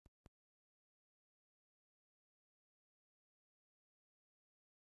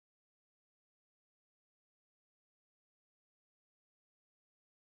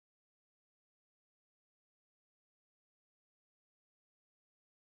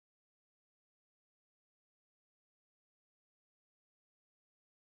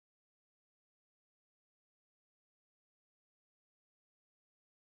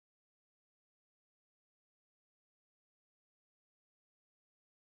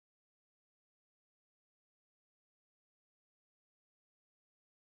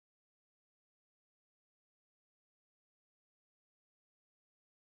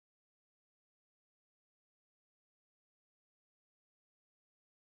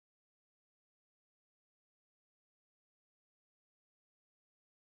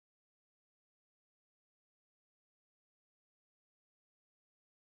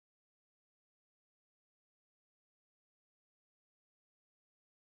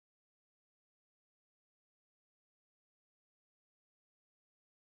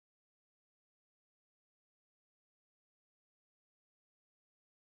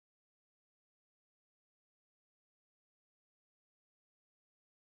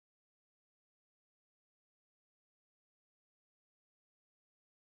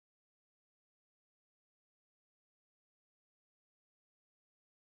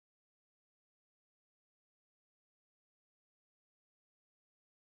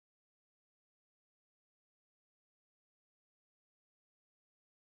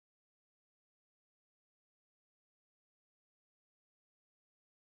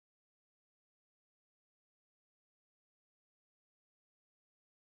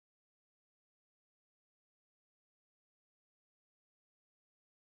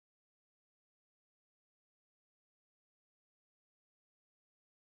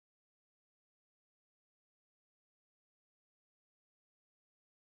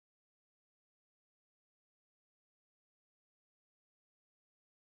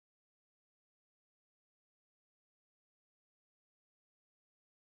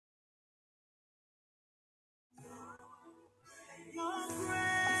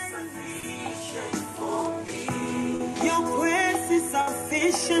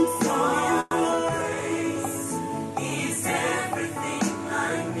sufficient for me. Is everything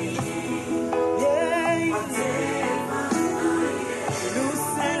I need. Yeah. Whatever I am.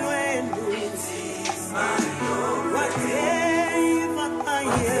 Loosen when it is my Lord. Whatever I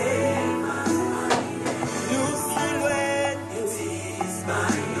am. Loosen when it is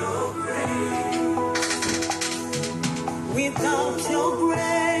by your grace. Without your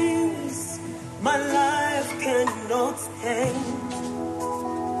grace, my life cannot stand.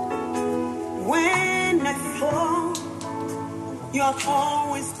 When I fall, you're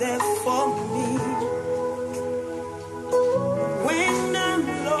always there for me. When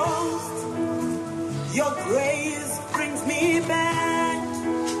I'm lost, your grace brings me back.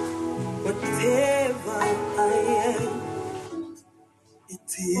 Whatever I am,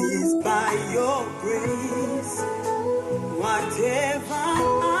 it is by your grace. Whatever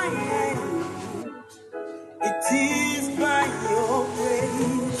I am, it is by your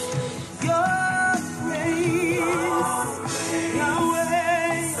grace. Your grace,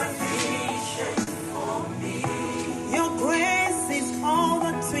 Yahweh, sufficient for me. Your grace is all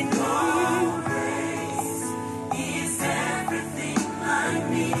that we need. Your grace is everything I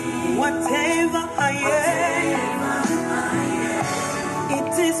need. Whatever I am,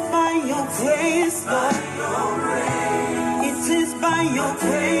 it is by your grace, Lord. It is by your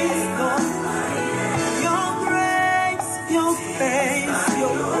grace, Lord. Your grace, your grace,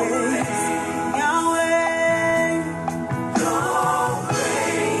 your grace. Yahweh,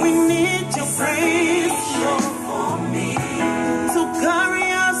 we need your grace, Lord, for me to carry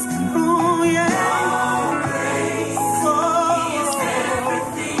us through, yeah. Oh,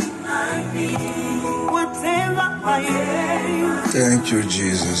 everything I need. Whatever I am. Thank you,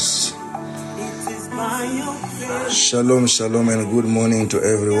 Jesus. It is by your grace. Shalom, shalom, and good morning to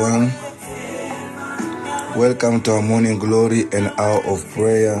everyone. Welcome to our morning glory and hour of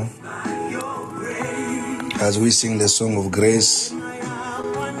prayer. As we sing the song of grace,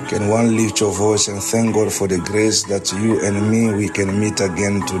 can one lift your voice and thank God for the grace that you and me, we can meet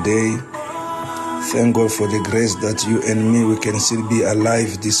again today. Thank God for the grace that you and me, we can still be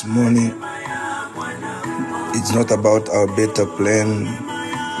alive this morning. It's not about our better plan,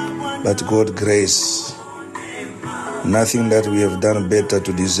 but God's grace. Nothing that we have done better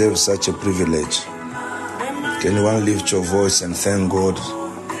to deserve such a privilege. Can one lift your voice and thank God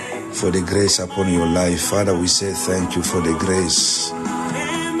for the grace upon your life? Father, we say thank you for the grace.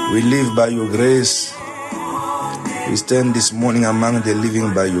 We live by your grace. We stand this morning among the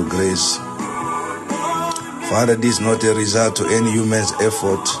living by your grace. Father, this is not a result to any human's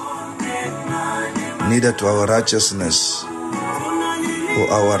effort, neither to our righteousness or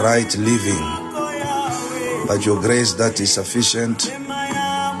our right living, but your grace that is sufficient,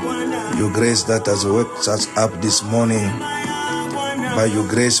 your grace that has woke us up this morning. By your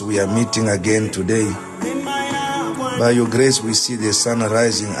grace we are meeting again today. By your grace we see the sun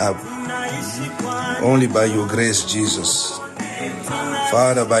rising up. Only by your grace, Jesus.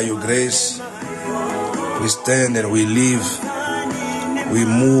 Father, by your grace we stand and we live. We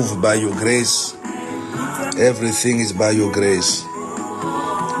move by your grace. Everything is by your grace.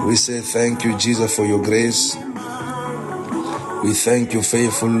 We say thank you, Jesus, for your grace. We thank you,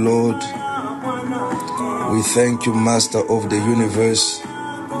 faithful Lord. We thank you, Master of the universe.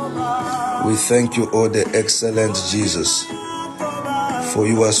 We thank you, oh, the excellent Jesus, for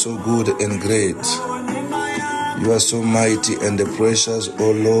you are so good and great. You are so mighty and precious,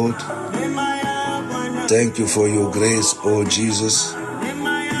 oh Lord. Thank you for your grace, oh Jesus.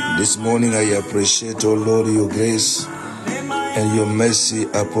 This morning I appreciate, oh Lord, your grace and your mercy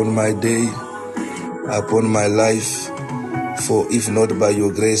upon my day, upon my life. For if not by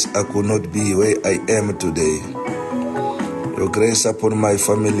your grace, I could not be where I am today. Your grace upon my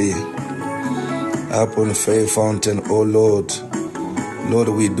family, upon Faith Fountain, oh Lord. Lord,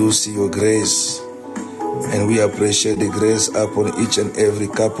 we do see your grace, and we appreciate the grace upon each and every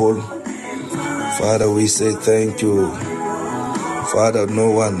couple. Father, we say thank you. Father,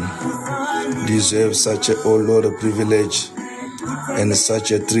 no one deserves such a, oh Lord, a privilege and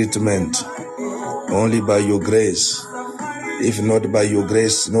such a treatment. Only by your grace. If not by your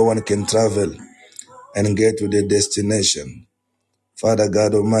grace, no one can travel and get to the destination. Father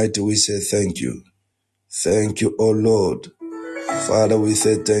God Almighty, we say thank you. Thank you, oh Lord. Father, we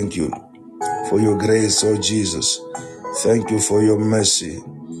say thank you for your grace, oh Jesus. Thank you for your mercy.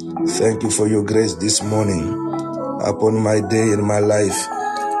 Thank you for your grace this morning upon my day and my life.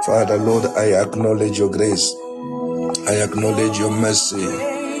 Father, Lord, I acknowledge your grace. I acknowledge your mercy.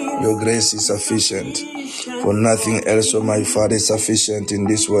 Your grace is sufficient. For nothing else, oh my Father, is sufficient in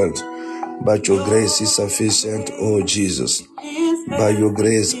this world, but your grace is sufficient, oh Jesus. By your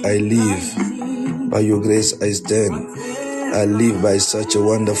grace I live. By your grace I stand. I live by such a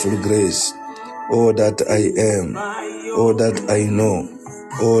wonderful grace. All that I am, all that I know,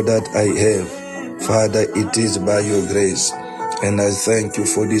 all that I have, Father, it is by your grace. And I thank you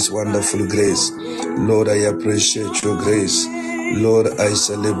for this wonderful grace. Lord, I appreciate your grace. Lord, I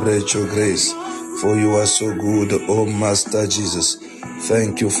celebrate your grace. For you are so good, oh Master Jesus.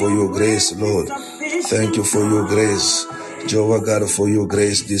 Thank you for your grace, Lord. Thank you for your grace. Jehovah God, for your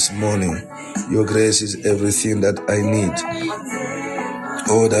grace this morning. Your grace is everything that I need.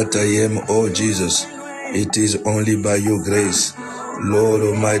 All that I am, oh Jesus, it is only by your grace. Lord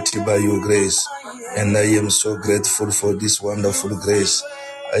Almighty, by your grace. And I am so grateful for this wonderful grace.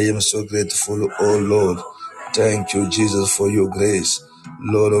 I am so grateful, oh Lord. Thank you, Jesus, for your grace.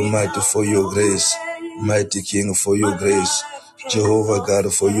 Lord Almighty, for your grace. Mighty King, for your grace. Jehovah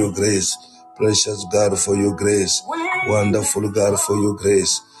God, for your grace. Precious God, for your grace. Wonderful God, for your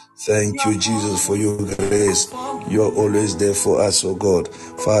grace. Thank you, Jesus, for your grace. You are always there for us, oh God.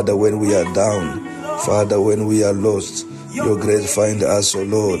 Father, when we are down, Father, when we are lost, your grace find us, oh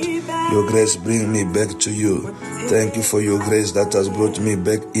Lord. Your grace bring me back to you. Thank you for your grace that has brought me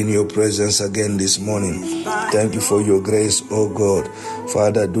back in your presence again this morning. Thank you for your grace, oh God.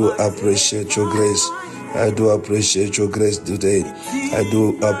 Father, I do appreciate your grace. I do appreciate your grace today. I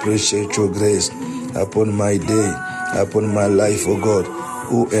do appreciate your grace upon my day, upon my life, oh God.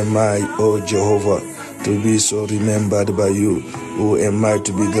 Who am I, oh Jehovah, to be so remembered by you? Who am I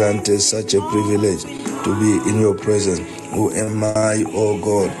to be granted such a privilege to be in your presence? Who am I, oh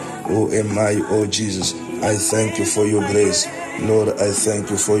God? Who am I, oh Jesus? I thank you for your grace. Lord, I thank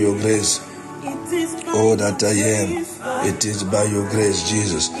you for your grace. All that I am, it is by your grace,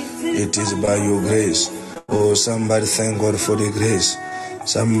 Jesus. It is by your grace. Oh, somebody thank God for the grace.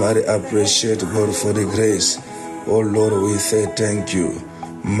 Somebody appreciate God for the grace. Oh Lord, we say thank you.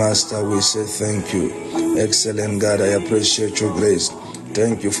 Master, we say thank you. Excellent God, I appreciate your grace.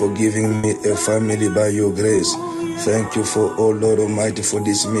 Thank you for giving me a family by your grace. Thank you for, oh Lord Almighty, for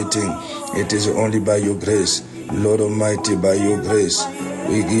this meeting. It is only by your grace. Lord Almighty, by your grace.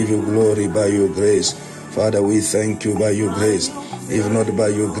 We give you glory by your grace. Father, we thank you by your grace. If not by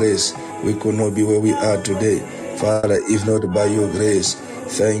your grace, we could not be where we are today. Father, if not by your grace,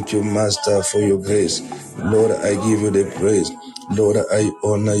 thank you, Master, for your grace. Lord, I give you the praise. Lord, I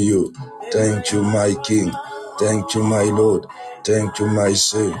honor you. Thank you, my King. Thank you, my Lord. Thank you, my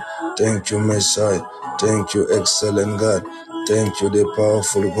Savior. Thank you, Messiah. Thank you, excellent God. Thank you, the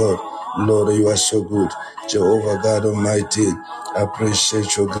powerful God. Lord, you are so good. Jehovah God Almighty, I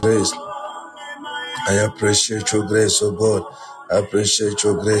appreciate your grace. I appreciate your grace, oh God. I appreciate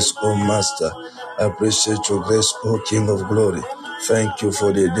your grace, oh Master. I appreciate your grace, oh King of glory. Thank you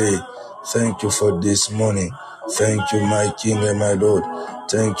for the day. Thank you for this morning. Thank you, my King and my Lord.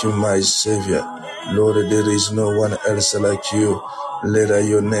 Thank you, my Savior. Lord, there is no one else like you. Let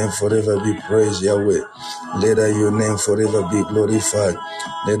your name forever be praised, Yahweh. Let your name forever be glorified.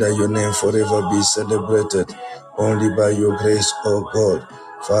 Let your name forever be celebrated. Only by your grace, oh God.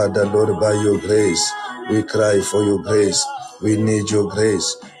 Father, Lord, by your grace, we cry for your grace. We need your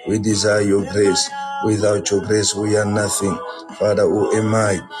grace. We desire your grace. Without your grace, we are nothing. Father, who am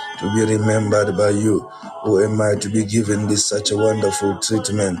I to be remembered by you? Who am I to be given this such a wonderful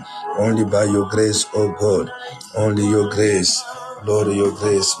treatment? Only by your grace, oh God. Only your grace. Lord, your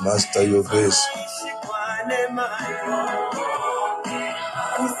grace. Master, your grace.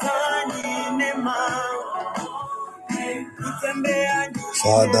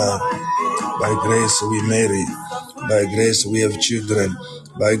 Father, by grace we marry, by grace we have children,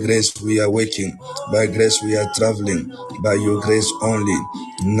 by grace we are waking, by grace we are traveling, by your grace only,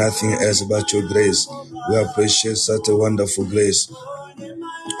 nothing else but your grace. We appreciate such a wonderful grace.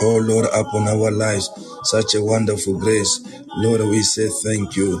 Oh Lord, upon our lives, such a wonderful grace. Lord, we say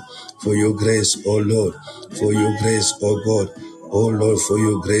thank you for your grace, oh Lord, for your grace, oh God, oh Lord, for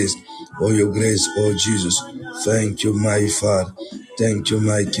your grace, oh Jesus. Thank you, my Father. Thank you,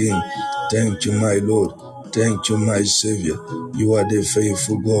 my King. Thank you, my Lord. Thank you, my Savior. You are the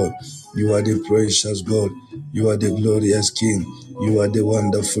faithful God. You are the precious God. You are the glorious King. You are the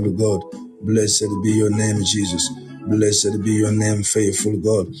wonderful God. Blessed be your name, Jesus. Blessed be your name, faithful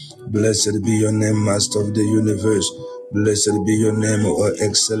God. Blessed be your name, Master of the universe. Blessed be your name, O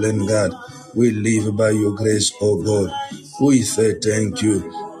excellent God. We live by your grace, O God. We say thank you.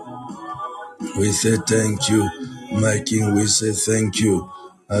 We say thank you. My King, we say thank you.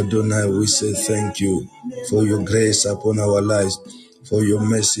 Adonai, we say thank you for your grace upon our lives, for your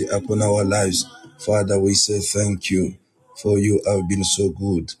mercy upon our lives. Father, we say thank you, for you have been so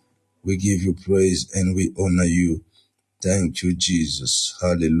good. We give you praise and we honor you. Thank you, Jesus.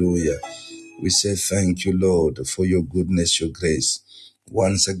 Hallelujah. We say thank you, Lord, for your goodness, your grace.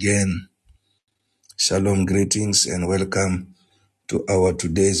 Once again, shalom, greetings, and welcome to our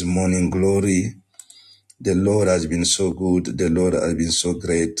today's morning glory. The Lord has been so good. The Lord has been so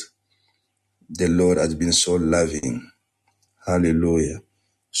great. The Lord has been so loving. Hallelujah.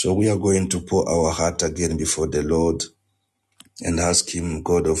 So we are going to pour our heart again before the Lord and ask Him,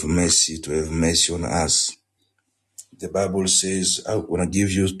 God of mercy, to have mercy on us. The Bible says, I want to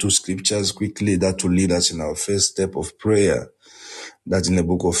give you two scriptures quickly that will lead us in our first step of prayer. That's in the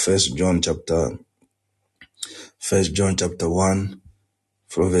book of First John chapter 1,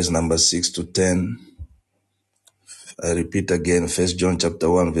 from verse number 6 to 10. I repeat again, First John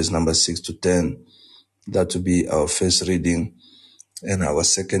chapter 1, verse number 6 to 10. That will be our first reading. And our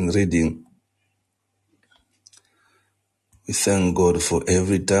second reading, we thank God for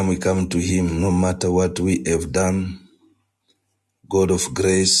every time we come to Him, no matter what we have done. God of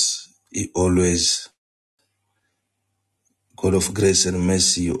grace, God of grace and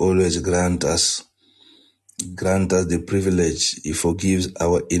mercy, He always grant us the privilege. He forgives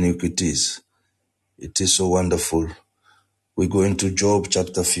our iniquities. It is so wonderful. We go into Job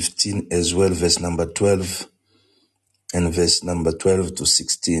chapter 15 as well, verse number 12 and verse number 12 to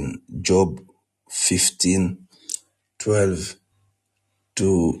 16. Job 15, 12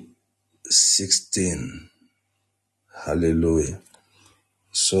 to 16. Hallelujah.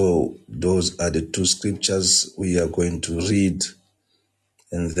 So those are the two scriptures we are going to read,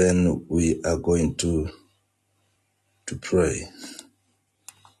 and then we are going to pray.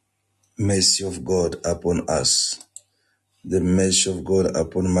 Mercy of God upon us. The mercy of God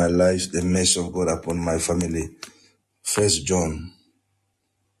upon my life, the mercy of God upon my family. First John.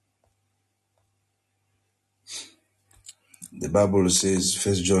 The Bible says,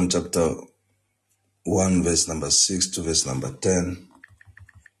 First John chapter 1, verse number 6 to verse number 10.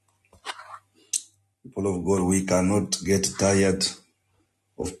 People of God, we cannot get tired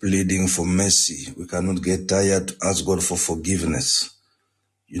of pleading for mercy. We cannot get tired to ask God for forgiveness.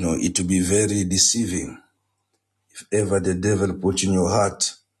 It will be very deceiving if ever the devil put in your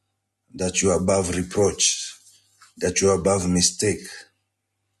heart that you are above reproach, that you are above mistake.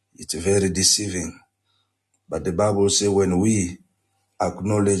 It's very deceiving. But the Bible says when we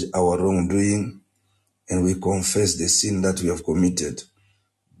acknowledge our wrongdoing and we confess the sin that we have committed,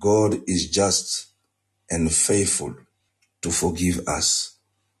 God is just and faithful to forgive us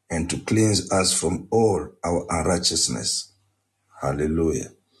and to cleanse us from all our unrighteousness.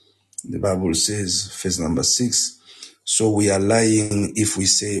 Hallelujah. The Bible says, verse number 6, so we are lying if we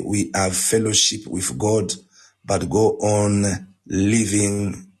say we have fellowship with God, but go on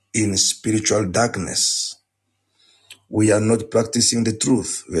living in spiritual darkness. We are not practicing the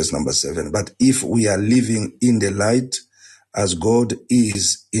truth, verse number 7. But if we are living in the light, as God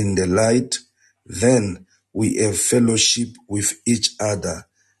is in the light, then we have fellowship with each other,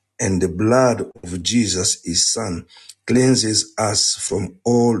 and the blood of Jesus, His Son, cleanses us from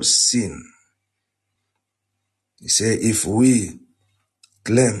all sin. He said, if we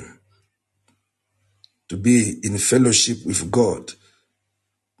claim to be in fellowship with God,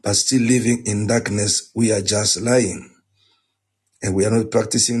 but still living in darkness, we are just lying. And we are not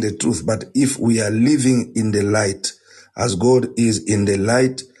practicing the truth. But if we are living in the light, as God is in the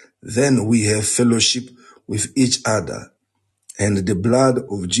light, then we have fellowship with each other. And the blood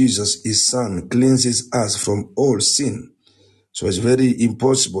of Jesus, His Son, cleanses us from all sin. So it's very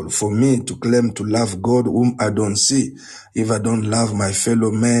impossible for me to claim to love God whom I don't see if I don't love my fellow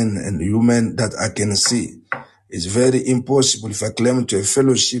men and human that I can see. It's very impossible if I claim to have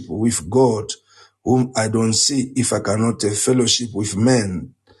fellowship with God whom I don't see if I cannot have fellowship with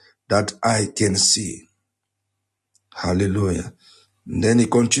men that I can see. Hallelujah. And then he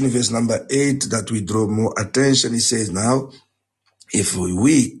continues verse number 8 that we draw more attention. He says, now, if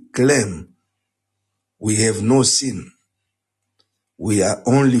we claim we have no sin, we are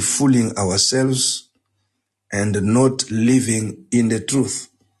only fooling ourselves and not living in the truth.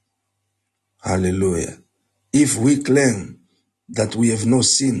 Hallelujah. If we claim that we have no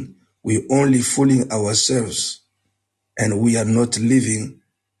sin, we are only fooling ourselves and we are not living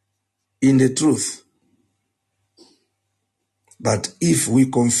in the truth. But if we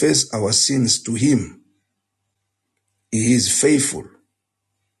confess our sins to Him, He is faithful.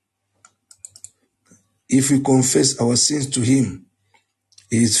 If we confess our sins to Him,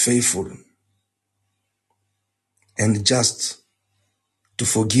 He is faithful and just to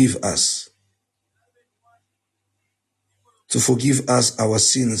forgive us our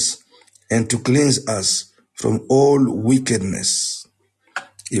sins and to cleanse us from all wickedness.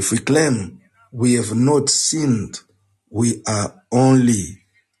 If we claim we have not sinned, we are only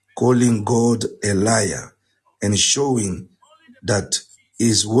calling God a liar and showing that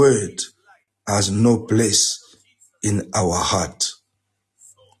his word has no place in our heart.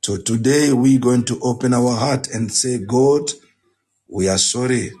 So today we're going to open our heart and say, God, we are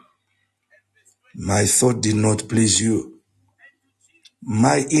sorry. My thought did not please you.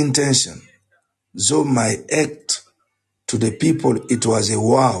 My intention, though my act to the people, it was a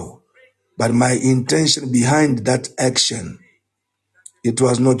wow, but my intention behind that action, it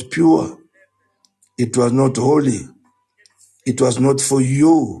was not pure. It was not holy. It was not for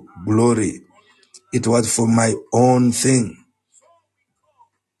your glory. It was for my own thing.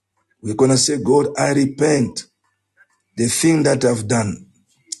 We're going to say, God, I repent. The thing that I've done,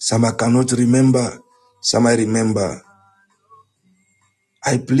 some I cannot remember, some I remember.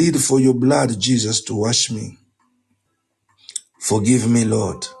 I plead for your blood, Jesus, to wash me. Forgive me,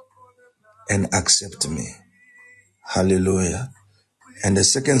 Lord, and accept me. Hallelujah. And the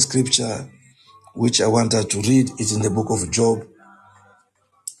second scripture which I want us to read is in the book of Job.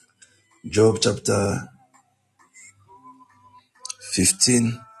 Job chapter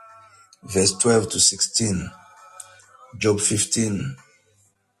 15, verse 12 to 16. Job 15,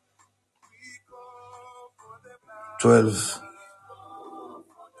 12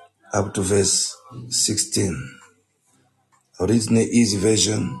 up to verse 16. I'll read in the easy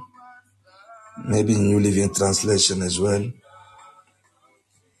version, maybe in New Living Translation as well.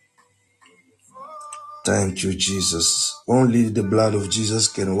 Thank you, Jesus. Only the blood of Jesus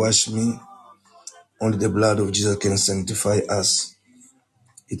can wash me. Only the blood of Jesus can sanctify us.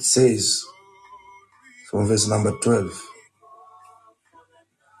 It says from verse number 12,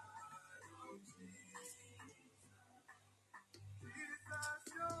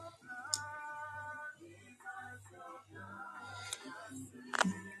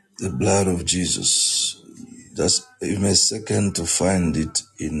 the blood of Jesus. Just give me a second to find it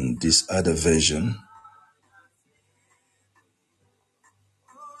in this other version.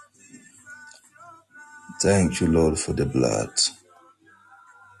 Thank you, Lord, for the blood.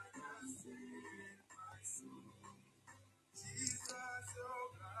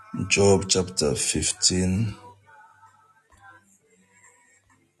 Job chapter 15,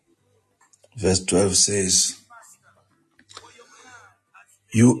 verse 12 says,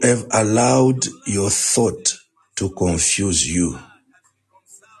 you have allowed your thought to confuse you.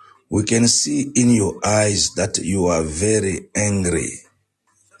 We can see in your eyes that you are very angry.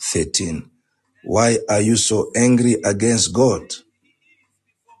 13. Why are you so angry against God?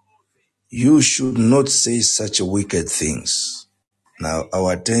 You should not say such wicked things. Now,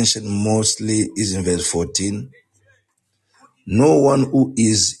 our attention mostly is in verse 14. No one who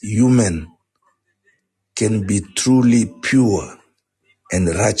is human can be truly pure and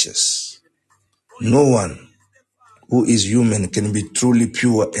righteous. No one who is human can be truly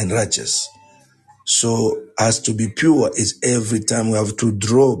pure and righteous. So, as to be pure is every time we have to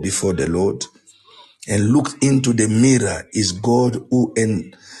draw before the Lord and look into the mirror is God who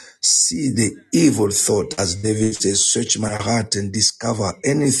and see the evil thought, as David says, search my heart and discover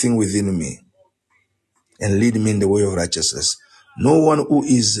anything within me and lead me in the way of righteousness. No one who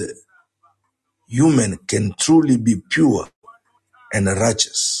is human can truly be pure and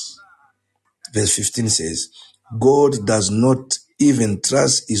righteous. Verse 15 says, God does not even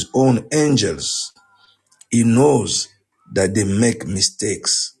trust his own angels. He knows that they make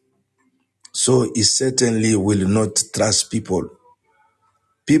mistakes. So he certainly will not trust people.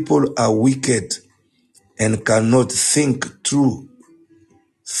 People are wicked and cannot think through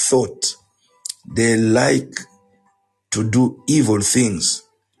thought. They like to do evil things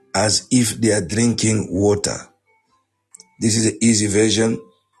as if they are drinking water. This is the easy version.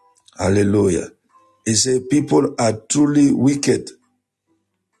 Hallelujah. It says people are truly wicked.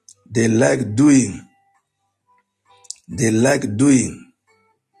 They like to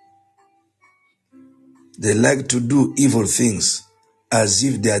do evil things as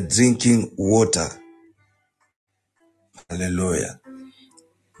if they are drinking water. Hallelujah.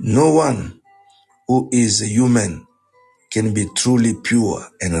 No one who is a human can be truly pure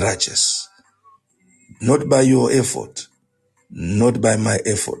and righteous. Not by your effort, not by my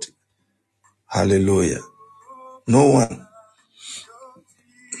effort. Hallelujah. No one.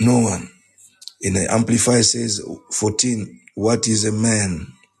 In the Amplified says 14, what is a man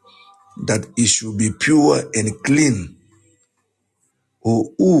that he should be pure and clean?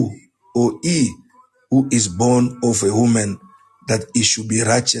 Or he who is born of a woman that he should be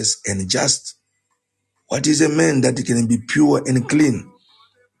righteous and just? What is a man that he can be pure and clean?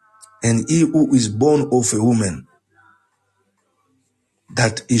 And he who is born of a woman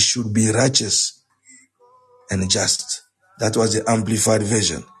that he should be righteous and just. That was the Amplified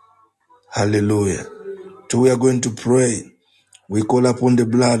Version. Hallelujah. So we are going to pray. We call upon the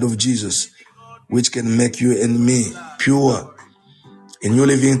blood of Jesus, which can make you and me pure. In New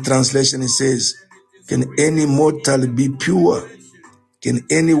Living Translation, it says, can any mortal be pure? Can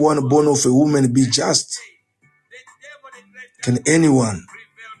anyone born of a woman be just? Can anyone?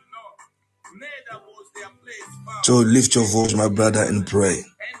 So lift your voice, my brother, and pray.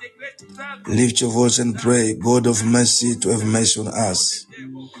 Lift your voice and pray. God of mercy, to have mercy on us.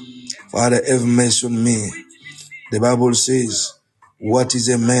 Father, have mercy on me. The Bible says, what is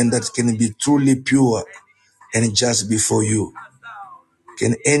a man that can be truly pure and just before you?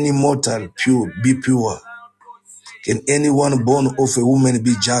 Can any mortal be pure? Can anyone born of a woman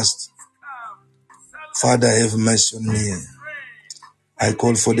be just? Father, have mercy on me. I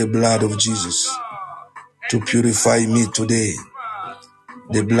call for the blood of Jesus to purify me today.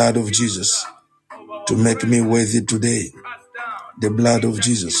 The blood of Jesus to make me worthy today. The blood of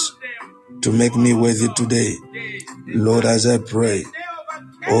Jesus to make me worthy today. Lord, as I pray,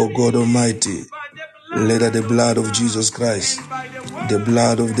 oh God Almighty, let the blood of Jesus Christ, the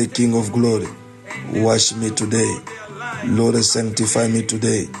blood of the King of Glory, wash me today. Lord, sanctify me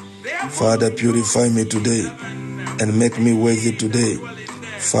today. Father, purify me today and make me worthy today.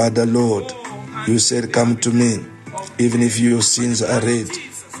 Father, Lord, you said, come to me. Even if your sins are red,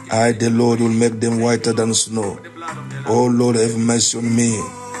 I, the Lord, will make them whiter than snow. Oh Lord, have mercy on me.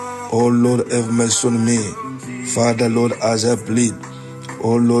 Oh Lord, have mercy on me. Father, Lord, as I plead,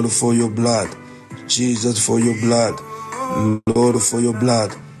 oh Lord, for your blood. Jesus, for your blood. Lord, for your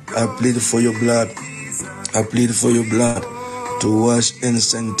blood. I plead for your blood. I plead for your blood to wash and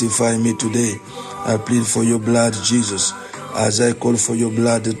sanctify me today. I plead for your blood, Jesus, as I call for your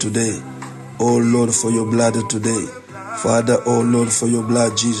blood today. Oh Lord, for your blood today. Father, oh Lord, for your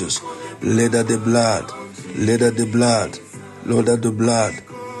blood, Jesus. Let the blood, let the blood, Lord, the blood,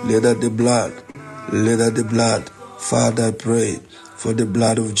 let the blood, let the blood. Father, I pray for the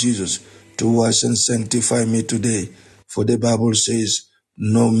blood of Jesus to wash and sanctify me today. For the Bible says,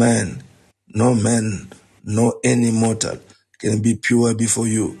 no man, no any mortal can be pure before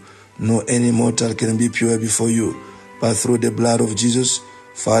you. No any mortal can be pure before you. But through the blood of Jesus,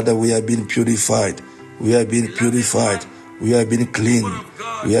 Father, we have been purified. We have been purified. We have been clean.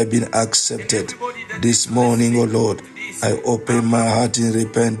 We have been accepted. This morning, O Lord, I open my heart in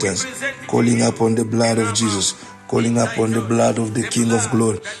repentance, calling upon the blood of Jesus, calling upon the blood of the King of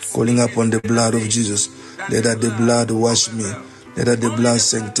Glory, calling upon the blood of Jesus. Let the blood wash me. Let the blood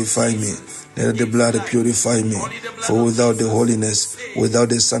sanctify me. Let the blood purify me. For without the holiness, without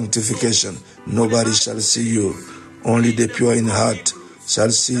the sanctification, nobody shall see you. Only the pure in heart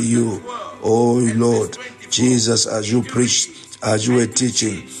shall see you. Oh Lord, Jesus, as you preached, as you were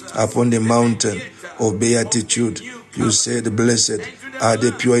teaching upon the mountain of beatitude, you said, blessed are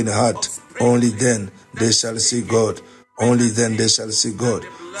the pure in heart. Only then they shall see God. Only then they shall see God.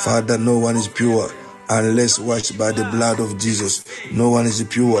 Father, no one is pure unless washed by the blood of Jesus. No one is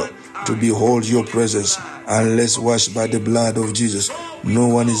pure to behold your presence unless washed by the blood of Jesus. No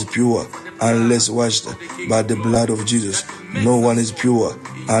one is pure unless washed by the blood of Jesus. No one is pure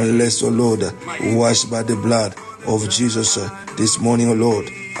unless, O Lord, washed by the blood of Jesus. This morning, O Lord,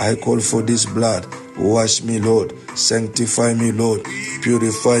 I call for this blood. Wash me, Lord. Sanctify me, Lord.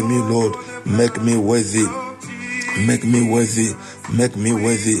 Purify me, Lord. Make me worthy. Make me worthy. Make me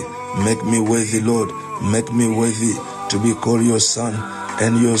worthy. Make me worthy, Lord. Make me worthy to be called your son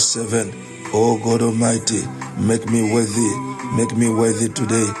and your servant. Oh God Almighty, make me worthy. Make me worthy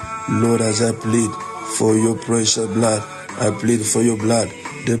today. Lord, as I plead for your precious blood, I plead for your blood,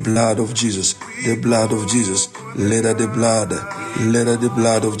 the blood of Jesus, the blood of Jesus. Let the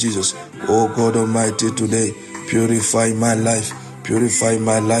blood of Jesus. Oh God Almighty, today, purify my life, purify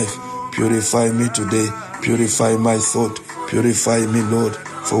my life, purify me today, purify my thought, purify me, Lord.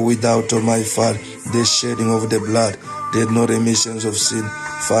 For without, oh my Father, the shedding of the blood, there are no remissions of sin.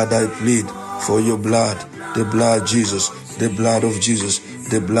 Father, I plead for your blood, the blood Jesus, the blood of Jesus,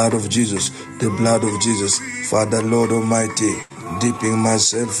 the blood of Jesus, the blood of Jesus. Father, Lord Almighty, dipping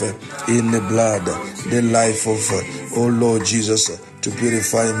myself in the blood, the life of, oh Lord Jesus, to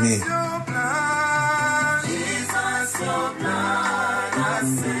purify me.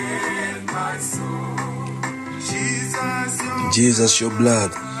 Jesus, your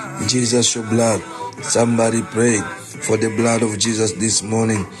blood. Jesus, your blood. Somebody pray for the blood of Jesus this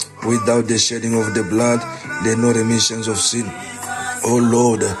morning. Without the shedding of the blood, there are no remissions of sin. Oh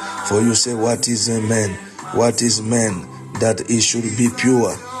Lord, for you say, what is a man? What is man that he should be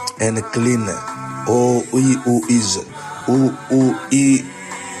pure and clean? Oh, he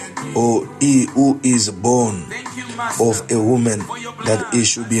or he who is born of a woman, that he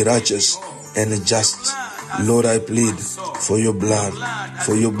should be righteous and just. Lord, I plead for your blood,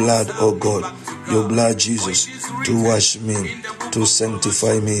 oh God, your blood, Jesus, to wash me, to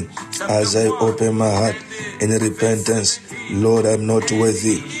sanctify me as I open my heart in repentance. Lord, I'm not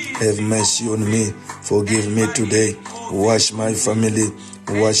worthy. Have mercy on me. Forgive me today. Wash my family.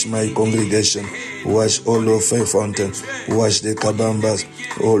 Wash my congregation. Wash all of Faith Fountain. Wash the Kabambas,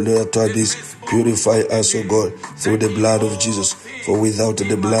 all the Tabis. Purify us, O God, through the blood of Jesus. For without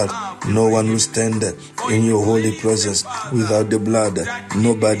the blood, no one will stand in your holy presence. Without the blood,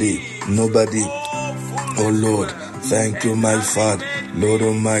 nobody. Oh Lord, thank you, my Father, Lord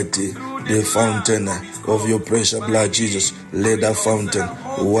Almighty, the fountain of your precious blood, Jesus. Let that fountain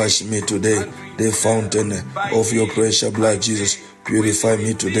wash me today. The fountain of your precious blood, Jesus. Purify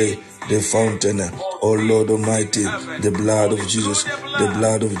me today. The fountain, oh Lord Almighty, the blood of Jesus, the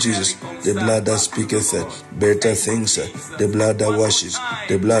blood of Jesus, the blood that speaketh better things, the blood that washes,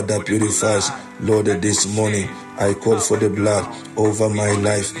 the blood that purifies. Lord, this morning I call for the blood over my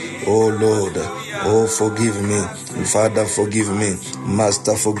life. Oh Lord, oh forgive me. Father, forgive me.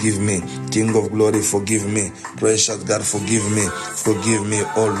 Master, forgive me. King of glory, forgive me. Precious God, forgive me. Forgive me,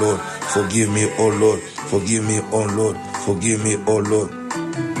 oh Lord. Forgive me, oh Lord. Forgive me, oh Lord. Forgive me, oh Lord.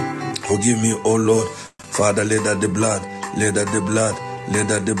 Forgive me, oh Lord. Father, let that the blood, let that the blood, let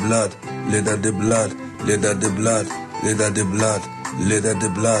that the blood, let that the blood, let that the blood, let that the blood, let that the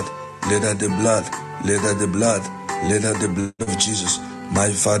blood, let that the blood, let that the blood, let that the blood of Jesus. My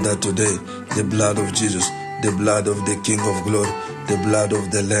Father, today, the blood of Jesus, the blood of the King of glory, the blood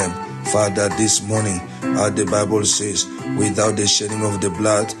of the Lamb. Father, this morning, the Bible says, without the shedding of the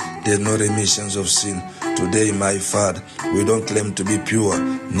blood, there's no remissions of sin. Today, my Father, we don't claim to be pure,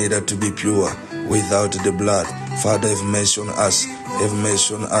 neither to be pure without the blood. Father, have mercy on us, have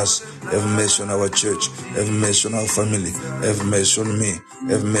mercy on us, have mercy on our church, have mercy on our family, have mercy on me,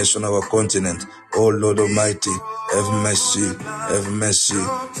 have mercy on our continent. Oh Lord Almighty, have mercy, have mercy,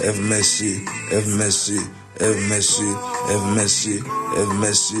 have mercy, have mercy. Have mercy, have mercy, have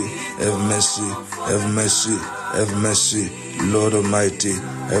mercy, have mercy, have mercy, have mercy, Lord Almighty,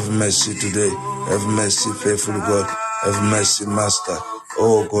 have mercy today, have mercy, faithful God, have mercy, Master.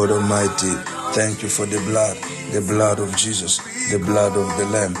 Oh God Almighty, thank you for the blood of Jesus, the blood of the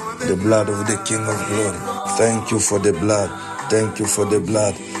Lamb, the blood of the King of glory. Thank you for the blood, thank you for the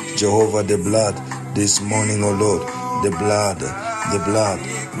blood, Jehovah, the blood, this morning, oh Lord, the blood, the blood,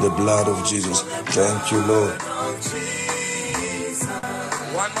 the blood of Jesus. Thank you, Lord.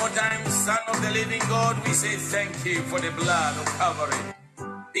 One more time, Son of the living God, we say thank you for the blood of Calvary.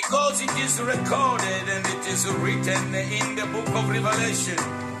 Because it is recorded and it is written in the book of Revelation,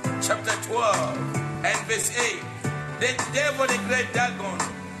 chapter 12 and verse 8, the devil, the great dragon,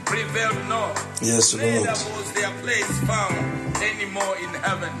 prevailed not. Yes, Lord. Neither was their place found anymore in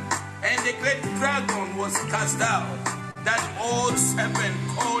heaven. And the great dragon was cast out, that old serpent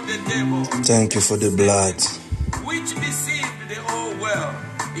called the devil. Thank you for the blood. Which deceived the whole world.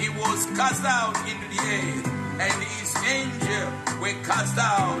 He was cast out into the air, and his angels were cast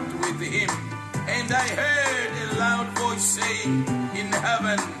out with him. And I heard a loud voice saying in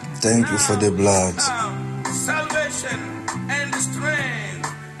heaven, thank you for the blood. Salvation and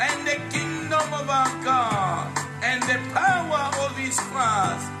strength and the kingdom of our God and the power of his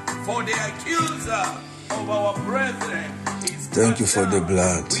cross, for the accuser of our brethren is thank you for the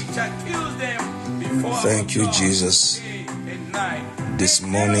blood. Which accuse them before thank you, Jesus. Night. This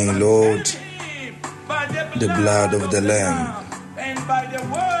morning, Lord, the blood of the Lamb.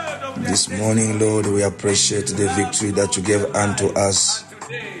 This morning, Lord, we appreciate the victory that you gave unto us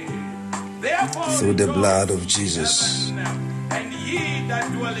through the blood of Jesus.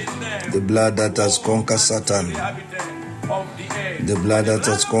 The blood that has conquered Satan. The blood that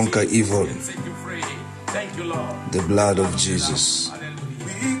has conquered evil. The blood of Jesus.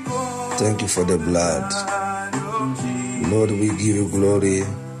 Thank you for the blood. Lord, we give you glory.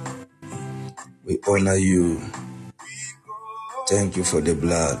 We honor you. Thank you for the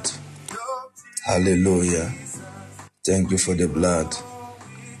blood. Hallelujah. Thank you for the blood.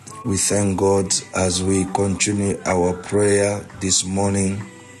 We thank God as we continue our prayer this morning.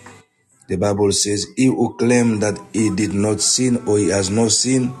 The Bible says, he who claims that he did not sin or he has not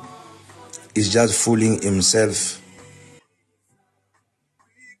sinned is just fooling himself.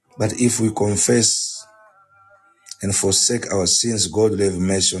 But if we confess and forsake our sins, God will have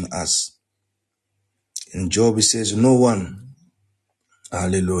mercy on us. In Job, he says, no one.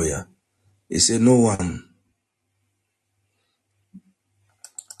 Hallelujah. He said, no one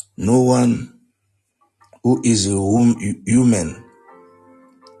who is human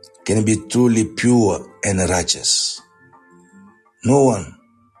can be truly pure and righteous. No one.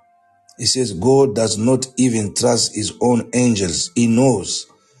 He says God does not even trust his own angels. He knows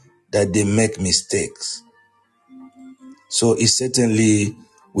that they make mistakes. So he certainly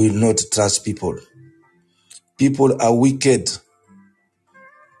will not trust people. People are wicked.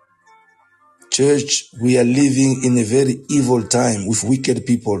 Church, we are living in a very evil time with wicked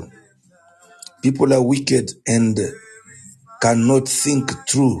people. People are wicked and cannot think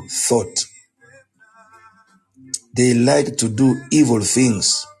true thought. They like to do evil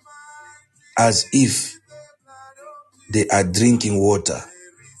things as if they are drinking water.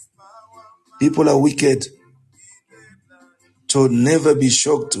 People are wicked. So never be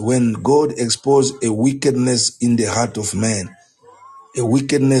shocked when God exposes a wickedness in the heart of man, a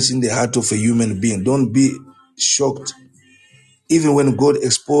wickedness in the heart of a human being. Don't be shocked. Even when God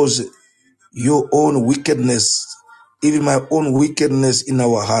exposes your own wickedness, even my own wickedness in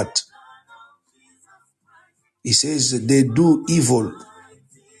our heart, he says they do evil.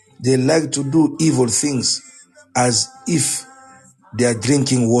 They like to do evil things as if they are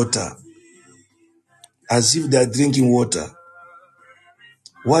drinking water. As if they are drinking water.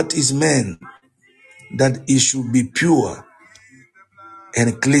 What is man that he should be pure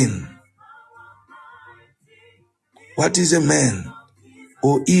and clean? What is a man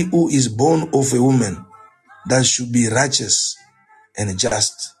or he who is born of a woman that should be righteous and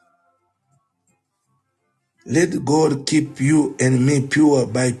just? Let God keep you and me pure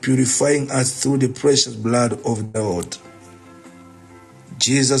by purifying us through the precious blood of the Lord.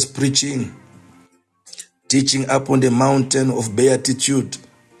 Jesus preaching, teaching upon the mountain of beatitude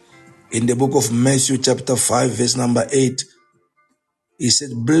in the book of Matthew chapter 5 verse number 8, he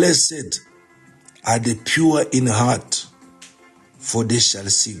said, "Blessed are the pure in heart, for they shall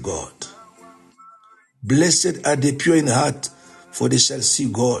see God." Blessed are the pure in heart, for they shall see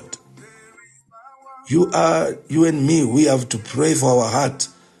God. You and me, we have to pray for our heart,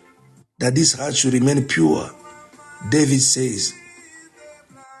 that this heart should remain pure. David says,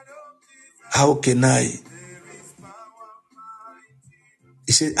 how can I?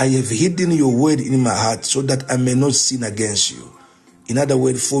 He said, I have hidden your word in my heart so that I may not sin against you. In other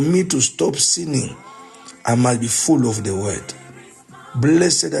words, for me to stop sinning, I must be full of the word.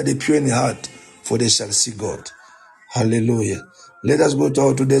 Blessed are the pure in heart, for they shall see God. Hallelujah. Let us go to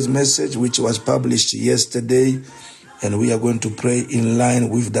our today's message, which was published yesterday, and we are going to pray in line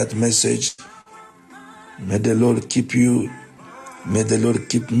with that message. May the Lord keep you. May the Lord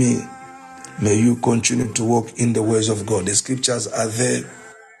keep me. May you continue to walk in the ways of God. The scriptures are there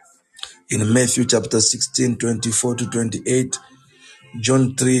in Matthew chapter 16, 24 to 28,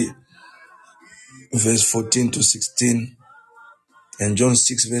 John 3, verse 14 to 16, and John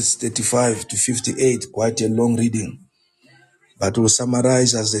 6, verse 35 to 58. Quite a long reading, but we'll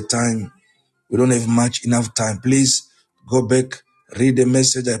summarize as the time. We don't have enough time. Please go back, read the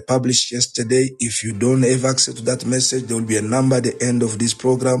message I published yesterday. If you don't have access to that message, there will be a number at the end of this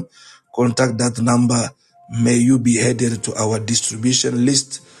program. Contact that number. May you be headed to our distribution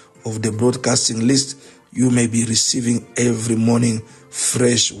list of the broadcasting list. You may be receiving every morning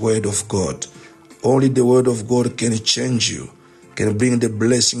fresh word of God. Only the word of God can change you, can bring the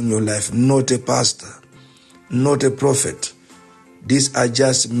blessing in your life. Not a pastor, not a prophet. These are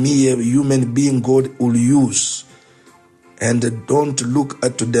just mere human beings God will use. And don't look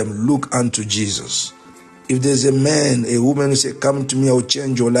unto them, look unto Jesus. If there's a man, a woman who say, come to me, I'll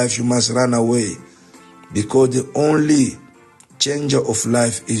change your life, you must run away. Because the only changer of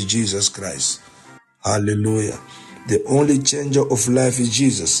life is Jesus Christ. Hallelujah. The only changer of life is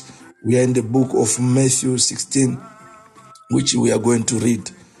Jesus. We are in the book of Matthew 16, which we are going to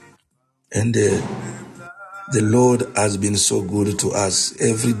read. And the Lord has been so good to us.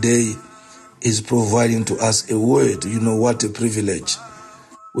 Every day is providing to us a word. You know what a privilege.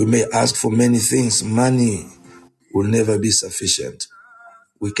 We may ask for many things. Money will never be sufficient.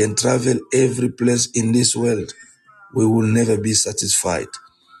 We can travel every place in this world. We will never be satisfied.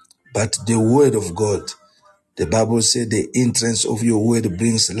 But the word of God, the Bible said the entrance of your word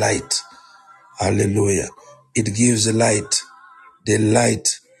brings light. Hallelujah. It gives light. The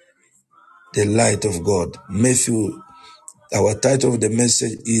light of God. Matthew, our title of the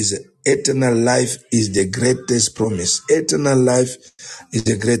message is Eternal Life is the Greatest Promise. Eternal life is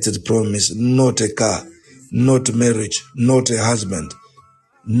the greatest promise. Not a car, not marriage, not a husband,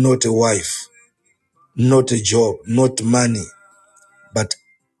 not a wife, not a job, not money, but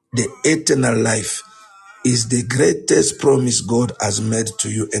the eternal life is the greatest promise God has made to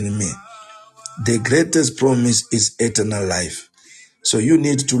you and me. The greatest promise is eternal life. So you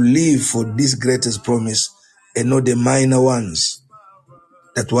need to live for this greatest promise and not the minor ones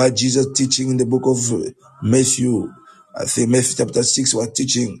That's why Jesus teaching in the book of Matthew, I think Matthew chapter 6 was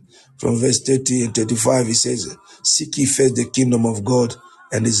teaching from verse 30 and 35. He says, seek ye first the kingdom of God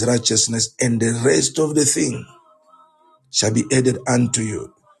and his righteousness, and the rest of the thing shall be added unto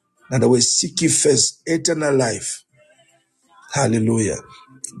you. In other words, seek ye first eternal life. Hallelujah.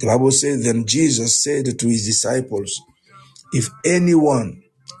 The Bible says, then Jesus said to his disciples, if any one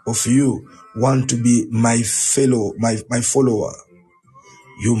of you want to be my follower,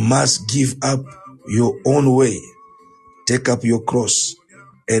 you must give up your own way, take up your cross,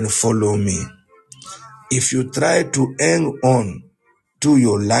 and follow me. If you try to hang on to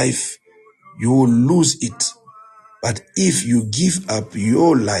your life, you will lose it. But if you give up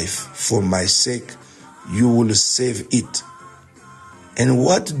your life for my sake, you will save it. And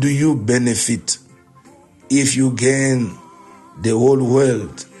what do you benefit if you gain the whole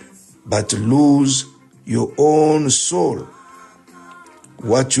world but lose your own soul?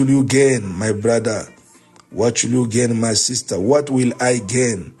 What will you gain, my brother? What will you gain, my sister? What will I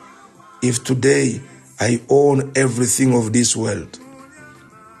gain if today I own everything of this world,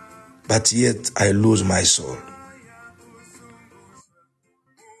 but yet I lose my soul?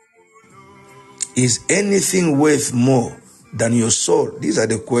 Is anything worth more than your soul? These are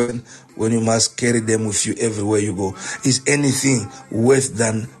the questions when you must carry them with you everywhere you go. Is anything worth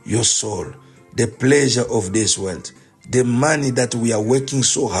than your soul? The pleasure of this world, the money that we are working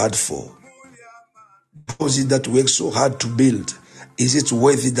so hard for, houses that we work so hard to build, is it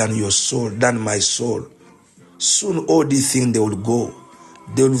worthy than your soul, than my soul? Soon all these things, they will go.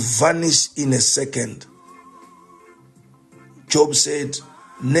 They will vanish in a second. Job said,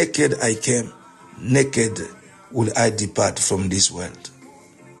 naked I came, naked will I depart from this world.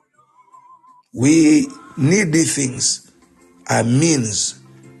 We need these things as means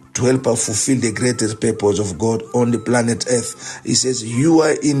to help us fulfill the greatest purpose of God on the planet Earth. He says, you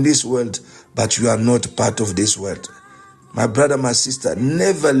are in this world, but you are not part of this world. My brother, my sister,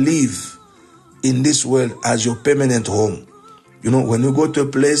 never live in this world as your permanent home. You know, when you go to a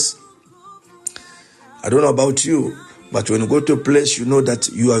place, I don't know about you, but when you go to a place, you know that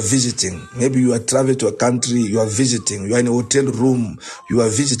you are visiting. Maybe you are traveling to a country, you are visiting. You are in a hotel room, you are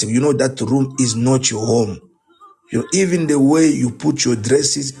visiting. You know that room is not your home. You know, even the way you put your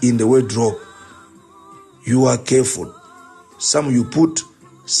dresses in the wardrobe, you are careful. Some you put,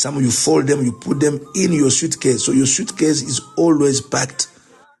 some you fold them, you put them in your suitcase. So your suitcase is always packed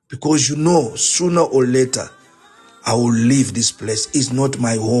because you know sooner or later, I will leave this place. It's not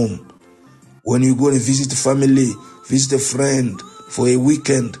my home. When you go and visit family, visit a friend for a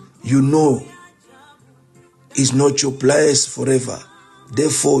weekend, you know it's not your place forever.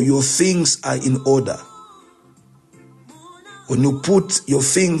 Therefore, your things are in order. When you put your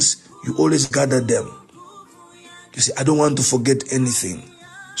things, you always gather them. You say, I don't want to forget anything.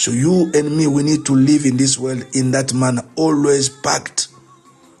 So you and me, we need to live in this world in that manner, always packed,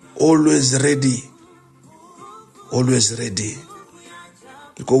 always ready, always ready.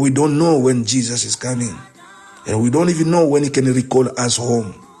 Because we don't know when Jesus is coming. And we don't even know when he can recall us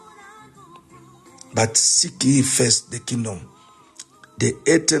home. But seek ye first the kingdom. The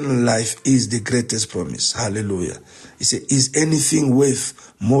eternal life is the greatest promise. Hallelujah. He said, is anything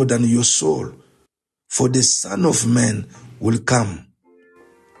worth more than your soul? For the Son of Man will come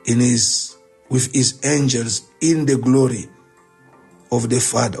with his angels in the glory of the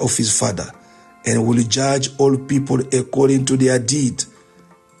Father, of his Father, and will judge all people according to their deed.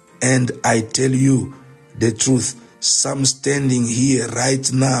 And I tell you the truth, some standing here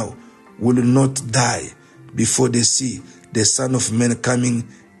right now will not die before they see the Son of Man coming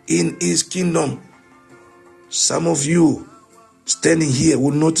in his kingdom. Some of you standing here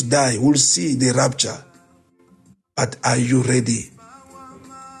will not die, will see the rapture. But are you ready?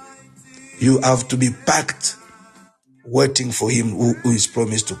 You have to be packed, waiting for him who is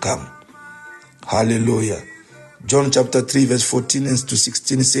promised to come. Hallelujah. John chapter 3 verse 14 and to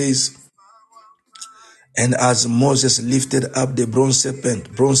 16 says, and as Moses lifted up the bronze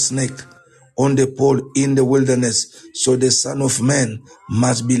snake on the pole in the wilderness, so the Son of Man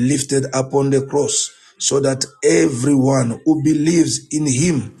must be lifted up on the cross, so that everyone who believes in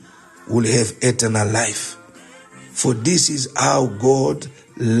him will have eternal life. For this is how God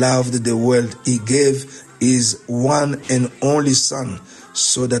loved the world. He gave his one and only Son,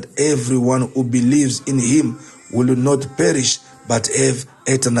 so that everyone who believes in him will not perish, but have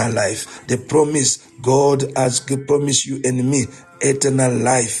eternal life. The promise God has promised you and me, eternal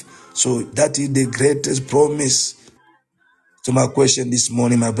life. So that is the greatest promise. So my question this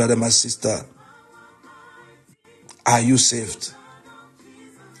morning, my brother, my sister, are you saved?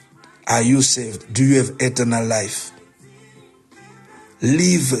 Are you saved? Do you have eternal life?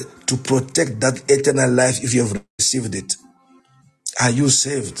 Live to protect that eternal life if you have received it. Are you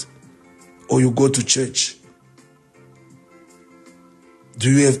saved? Or you go to church?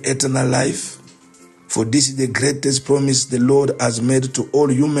 Do you have eternal life? For this is the greatest promise the Lord has made to all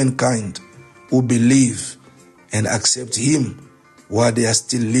humankind who believe and accept Him while they are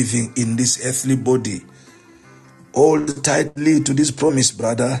still living in this earthly body. Hold tightly to this promise,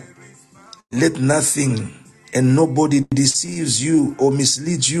 brother. Let nothing and nobody deceives you or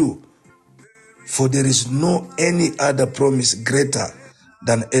misleads you, for there is no any other promise greater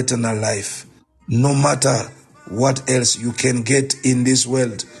than eternal life. No matter what else you can get in this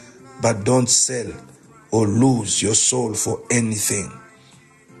world, but don't sell or lose your soul for anything.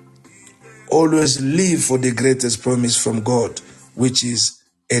 Always live for the greatest promise from God, which is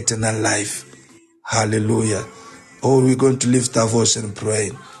eternal life. Hallelujah. Oh, we're going to lift our voice and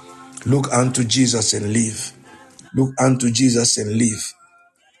pray. Look unto Jesus and live. Look unto Jesus and live.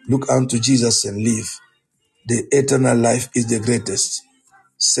 Look unto Jesus and live. The eternal life is the greatest.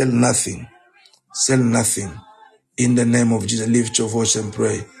 Sell nothing. Sell nothing. In the name of Jesus, lift your voice and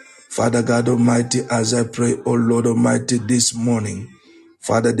pray. Father God Almighty, as I pray, O Lord Almighty, this morning,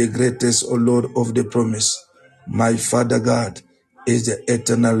 Father, the greatest, O Lord, of the promise, my Father God, is the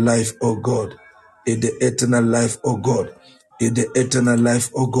eternal life, O God. Is the eternal life, O God. Is the eternal life,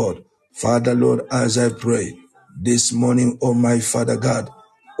 O God. Father, Lord, as I pray this morning, O my Father God,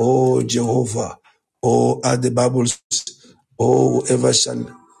 O Jehovah, O as the Bible says, O whoever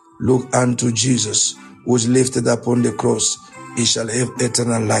shall look unto Jesus, who was lifted upon the cross, he shall have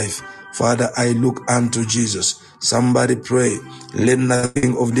eternal life. Father, I look unto Jesus. Somebody pray. Let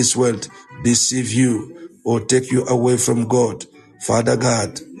nothing of this world deceive you or take you away from God. Father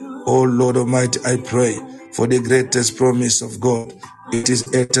God, oh Lord Almighty, I pray for the greatest promise of God. It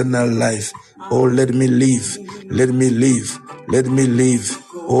is eternal life. Oh, let me live. Let me live. Let me live.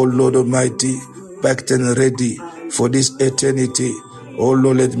 Oh Lord Almighty, packed and ready for this eternity. Oh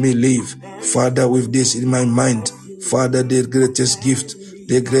Lord, let me live. Father, with this in my mind, Father, the greatest gift,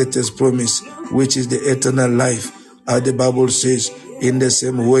 the greatest promise, which is the eternal life. As the Bible says, in the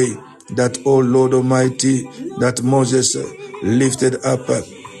same way that, oh Lord Almighty, that Moses lifted up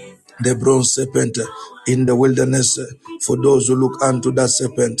the bronze serpent in the wilderness for those who look unto that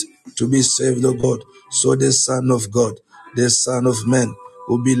serpent to be saved, O God. So the Son of God, the Son of Man,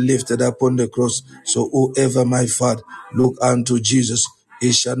 will be lifted up on the cross. So whoever, my Father, look unto Jesus,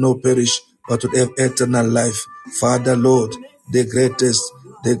 he shall not perish, but will have eternal life. Father, Lord, the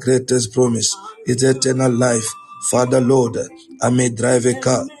greatest promise is eternal life. Father, Lord, I may drive a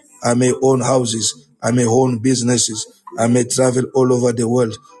car, I may own houses, I may own businesses, I may travel all over the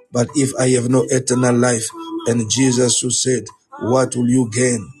world, but if I have no eternal life, and Jesus who said, what will you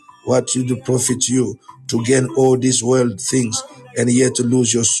gain? What will it profit you to gain all these world things and yet to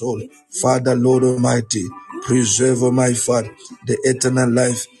lose your soul? Father, Lord Almighty, preserve, O my Father, the eternal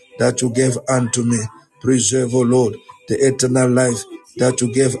life that you gave unto me. Preserve, O Lord, the eternal life that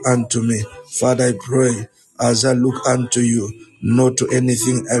you gave unto me. Father, I pray as I look unto you, not to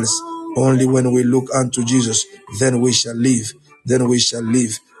anything else. Only when we look unto Jesus, then we shall live. Then we shall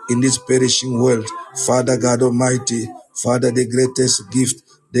live in this perishing world. Father God Almighty, Father, the greatest gift,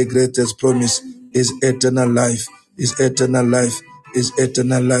 the greatest promise is eternal life, is eternal life, is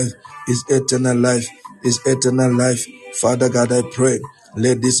eternal life, is eternal life, is eternal life. Father God, I pray,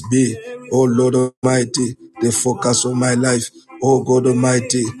 let this be, oh Lord Almighty, the focus of my life. Oh God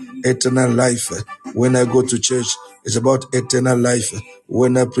Almighty, eternal life. When I go to church, it's about eternal life.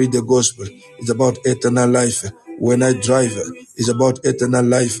 When I preach the gospel, it's about eternal life. When I drive, it's about eternal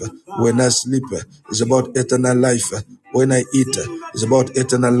life. When I sleep, it's about eternal life. When I eat, it's about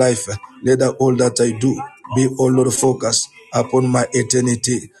eternal life. Let all that I do be, oh Lord, focused upon my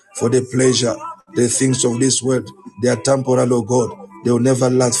eternity. For the pleasure, the things of this world, they are temporal, oh God. They will never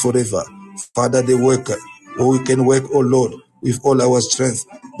last forever. Father, the worker, oh, we can work, oh Lord, with all our strength,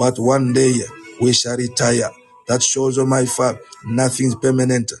 but one day we shall retire. That shows, oh my Father, nothing is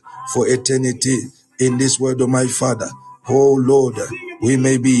permanent for eternity in this world, oh my Father. Oh Lord, we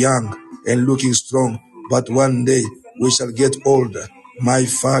may be young and looking strong, but one day we shall get old. My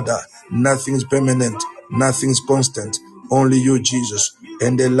Father, nothing is permanent, nothing is constant, only you, Jesus,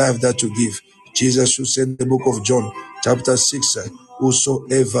 and the life that you give. Jesus who said in the book of John, chapter 6,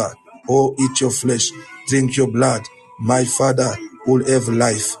 whosoever, eat your flesh, drink your blood, my Father will have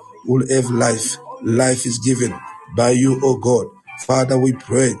life, will have life. Life is given by you, O God. Father, we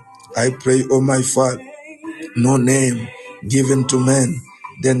pray. I pray, O my Father, no name given to man,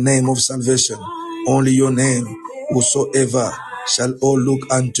 the name of salvation, only your name. Whosoever shall all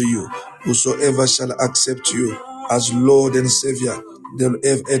look unto you, whosoever shall accept you as Lord and Savior, they will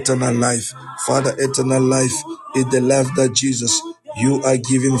have eternal life. Father, eternal life is the life that Jesus, you are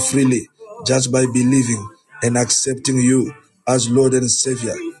giving freely just by believing and accepting you as Lord and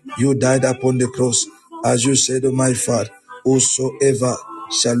Savior. You died upon the cross. As you said, oh my Father, whosoever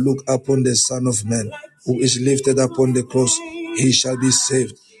shall look upon the Son of Man who is lifted upon the cross, he shall be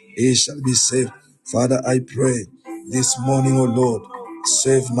saved. He shall be saved. Father, I pray this morning, O Lord,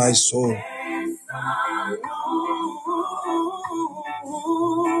 save my soul.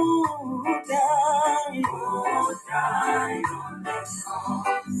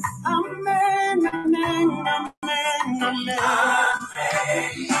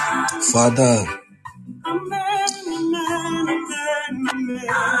 Father,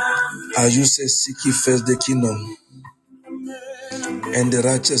 as you say, seek ye first the kingdom and the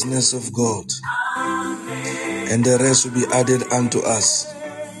righteousness of God, and the rest will be added unto us.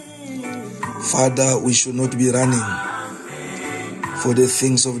 Father, we should not be running for the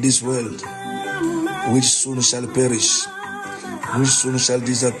things of this world, which soon shall perish, which soon shall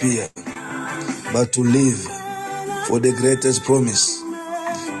disappear, but to live for the greatest promise.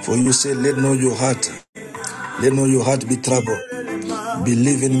 For you say, let not your heart be troubled.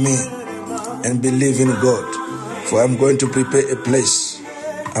 Believe in me and believe in God. For I'm going to prepare a place.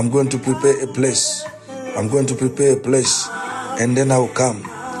 I'm going to prepare a place. I'm going to prepare a place. And then I'll come.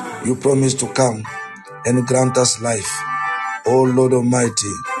 You promise to come and grant us life. Oh Lord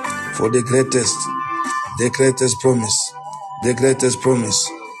Almighty, for the greatest promise,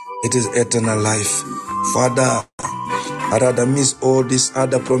 it is eternal life. Father, I'd rather miss all these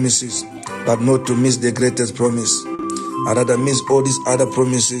other promises, but not to miss the greatest promise. I'd rather miss all these other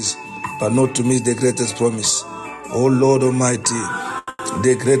promises, but not to miss the greatest promise. Oh Lord Almighty,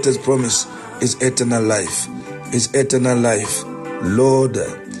 the greatest promise is eternal life. Is eternal life. Lord,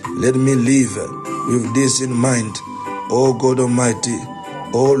 let me live with this in mind. Oh God Almighty,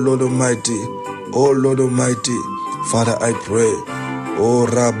 oh Lord Almighty, oh Lord Almighty. Father, I pray. Oh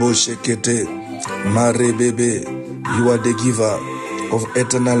Rabo Shekete, Mare Bebe, you are the giver of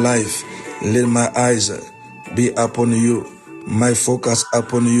eternal life. Let my eyes be upon you, my focus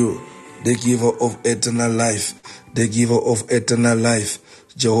upon you, the giver of eternal life, the giver of eternal life,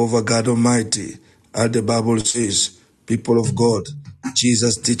 Jehovah God Almighty. As the Bible says, people of God,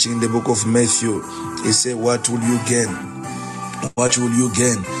 Jesus teaching the book of Matthew, he said, what will you gain? What will you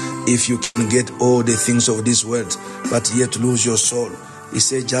gain if you can get all the things of this world, but yet lose your soul? He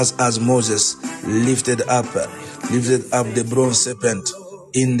said, just as Moses lifted up the bronze serpent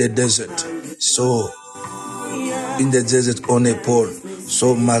in the desert, so in the desert on a pole,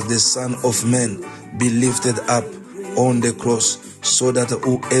 so must the Son of Man be lifted up on the cross, so that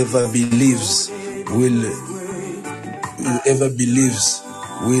whoever believes will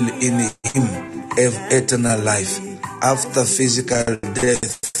in him have eternal life after physical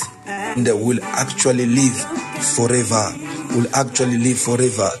death, and will actually live forever.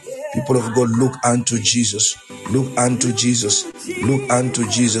 People of God, look unto Jesus. Look unto Jesus. Look unto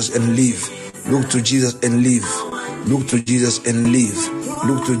Jesus and live. Look to Jesus and live. Look to Jesus and live.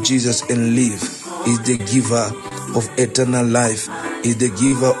 Look to Jesus and live. Is the giver of eternal life. Is the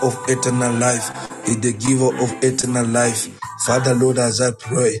giver of eternal life. Is the giver of eternal life. Father, Lord, as I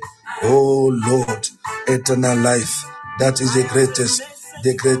pray, oh Lord, eternal life. That is the greatest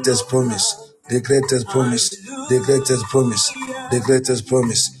promise. The greatest promise. The greatest promise. The greatest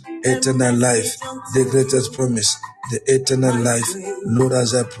promise. Eternal life. The greatest promise. The eternal life. Lord,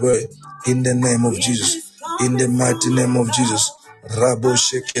 as I pray, in the name of Jesus. In the mighty name of Jesus. Rabo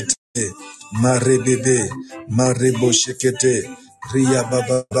Shekete. Marebebe. Marebo Shekete. Ria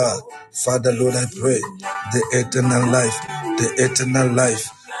Baba. Father, Lord, I pray. The eternal life. The eternal life.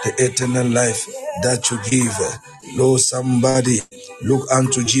 The eternal life that you give. Lord, somebody look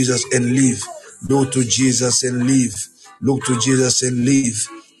unto Jesus and live. Look to Jesus and live. Look to Jesus and live.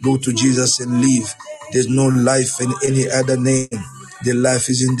 Look to Jesus and live. There's no life in any other name. The life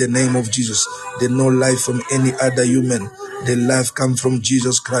is in the name of Jesus. There's no life from any other human. The life comes from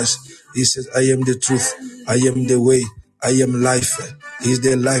Jesus Christ. He says, I am the truth. I am the way. I am life. He is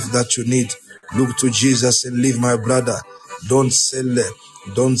the life that you need. Look to Jesus and live, my brother. Don't sell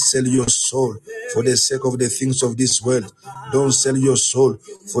your soul for the sake of the things of this world. Don't sell your soul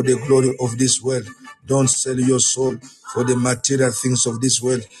for the glory of this world. Don't sell your soul for the material things of this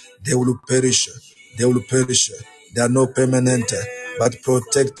world. They will perish. They will perish. They are not permanent, but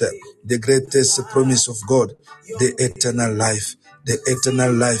protect the greatest promise of God, the eternal life. The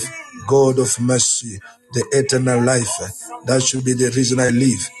eternal life, God of mercy, the eternal life. That should be the reason I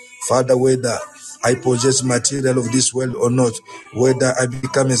live. Father, whether I possess material of this world or not, whether I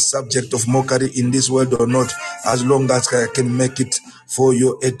become a subject of mockery in this world or not, as long as I can make it for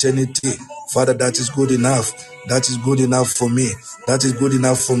your eternity. Father, that is good enough. That is good enough for me. That is good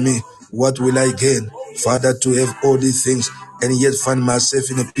enough for me. What will I gain? Father, to have all these things and yet find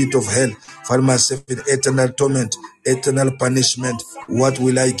myself in a pit of hell, find myself in eternal torment, eternal punishment. What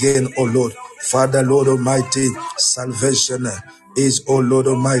will I gain, O Lord? Father, Lord Almighty, salvation is, O Lord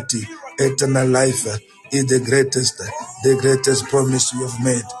Almighty, eternal life is the greatest promise you have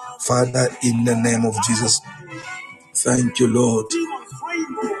made. Father, in the name of Jesus, thank you, Lord.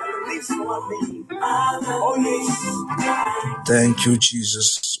 Thank you,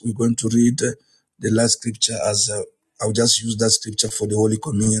 Jesus. We're going to read the last scripture as I'll just use that scripture for the Holy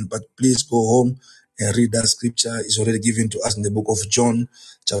Communion, but please go home and read that scripture. It's already given to us in the book of John,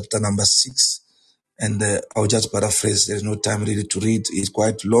 chapter number 6. And I'll just paraphrase. There's no time really to read. It's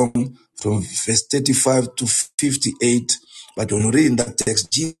quite long, from verse 35 to 58. But when you read in that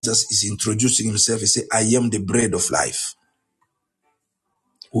text, Jesus is introducing himself. He says, I am the bread of life.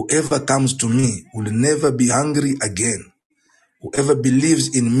 Whoever comes to me will never be hungry again. Whoever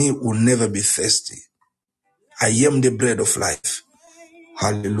believes in me will never be thirsty. I am the bread of life.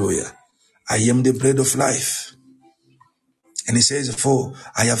 Hallelujah. I am the bread of life. And he says, for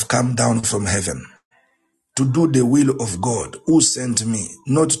I have come down from heaven to do the will of God who sent me,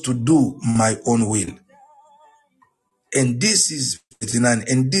 not to do my own will. And this is 59,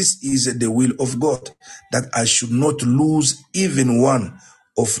 and this is the will of God, that I should not lose even one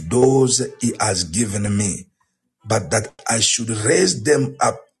of those he has given me, but that I should raise them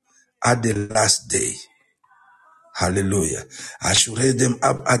up at the last day. Hallelujah. I should raise them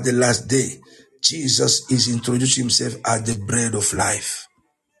up at the last day. Jesus is introducing himself as the bread of life.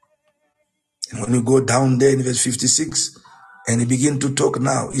 And when you go down there in verse 56, and he begin to talk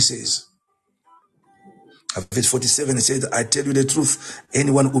now, he says, verse 47, he says, I tell you the truth,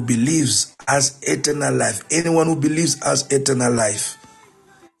 anyone who believes has eternal life. Anyone who believes has eternal life.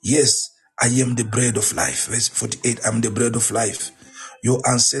 Yes, I am the bread of life. Verse 48, I am the bread of life. Your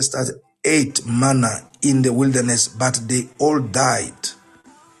ancestors ate manna in the wilderness, but they all died.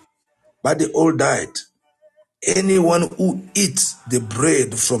 But they all died. Anyone who eats the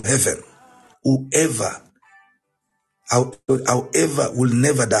bread from heaven, however, will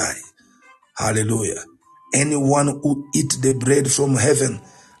never die. Hallelujah. Anyone who eats the bread from heaven,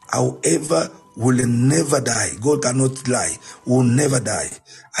 however, will never die. God cannot lie, will never die.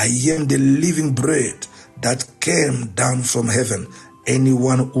 I am the living bread that came down from heaven.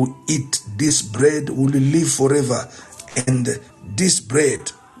 Anyone who eats this bread will live forever. And this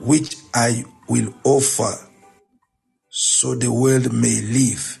bread which I will offer so the world may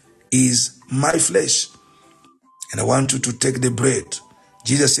live is my flesh. And I want you to take the bread.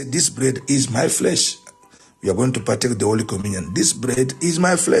 Jesus said, this bread is my flesh. We are going to partake the Holy Communion. This bread is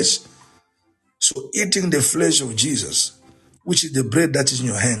my flesh. So eating the flesh of Jesus, which is the bread that is in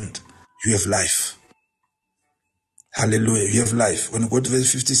your hand, you have life. Hallelujah, you have life. When you go to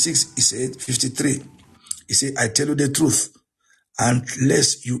verse 56, he said, 53, he said, I tell you the truth,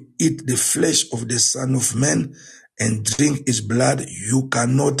 unless you eat the flesh of the Son of Man and drink his blood, you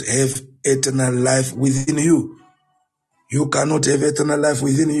cannot have eternal life within you. You cannot have eternal life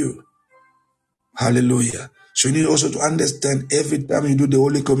within you. Hallelujah. So you need also to understand, every time you do the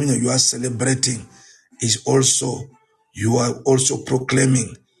Holy Communion, you are celebrating. You are also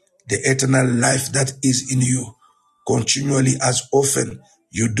proclaiming the eternal life that is in you. Continually, as often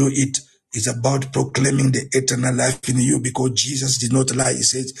you do it, it's about proclaiming the eternal life in you, because Jesus did not lie. He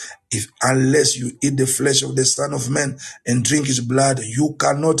said, unless you eat the flesh of the Son of Man and drink his blood, you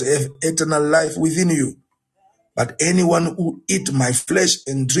cannot have eternal life within you. But anyone who eats my flesh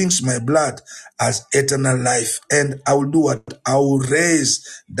and drinks my blood has eternal life. And I will do what? I will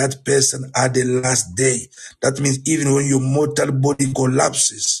raise that person at the last day. That means even when your mortal body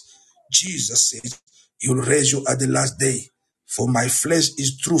collapses, Jesus says, he will raise you at the last day. For my flesh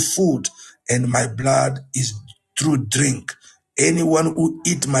is true food and my blood is true drink. Anyone who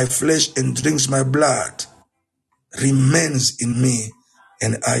eats my flesh and drinks my blood remains in me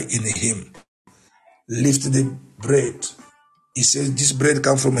and I in him. Lift the bread. He says, this bread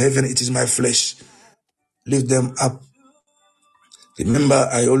comes from heaven. It is my flesh. Lift them up. Remember,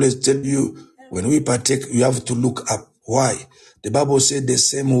 I always tell you, when we partake, you have to look up. Why? The Bible said the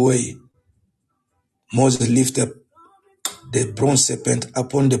same way Moses lifted the bronze serpent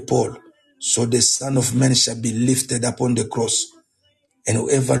upon the pole, so the Son of Man shall be lifted upon the cross. And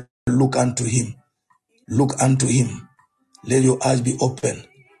whoever look unto him, let your eyes be open,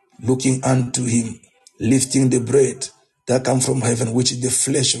 looking unto him, lifting the bread that come from heaven, which is the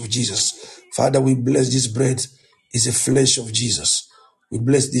flesh of Jesus. Father, we bless this bread. It's the flesh of Jesus. We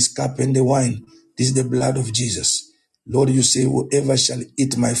bless this cup and the wine. This is the blood of Jesus. Lord, you say, whoever shall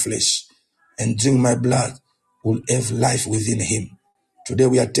eat my flesh and drink my blood will have life within him. Today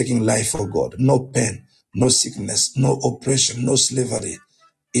we are taking life for God. No pain, no sickness, no oppression, no slavery.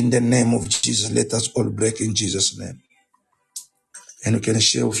 In the name of Jesus, let us all break in Jesus' name. And you can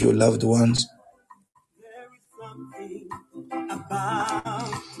share with your loved ones.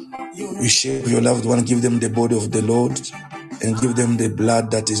 You share with your loved one, give them the body of the Lord and give them the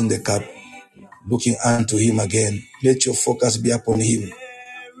blood that is in the cup, looking unto him again. Let your focus be upon him.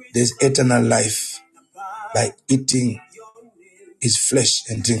 There's eternal life by eating his flesh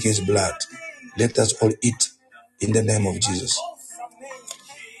and drinking his blood. Let us all eat in the name of Jesus.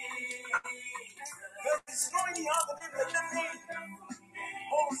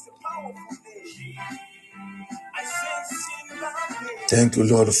 Thank you,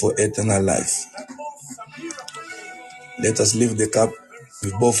 Lord, for eternal life. Let us lift the cup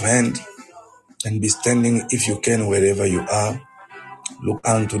with both hands and be standing, if you can, wherever you are. Look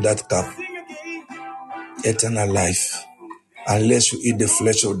unto that cup. Eternal life. Unless you eat the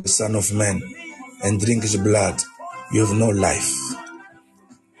flesh of the Son of Man and drink his blood, you have no life.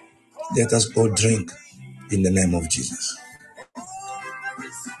 Let us all drink in the name of Jesus.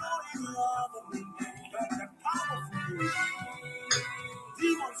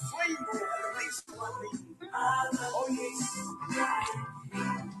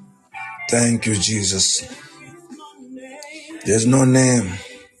 Thank you, Jesus. There's no name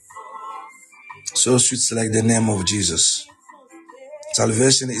so sweet like the name of Jesus.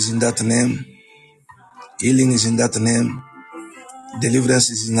 Salvation is in that name. Healing is in that name. Deliverance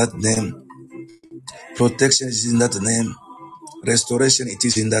is in that name. Protection is in that name. Restoration, it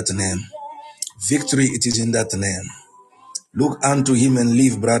is in that name. Victory, it is in that name. Look unto him and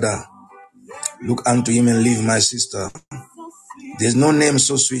live, brother. Look unto him and live, my sister. There's no name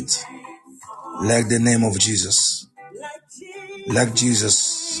so sweet like the name of Jesus. Like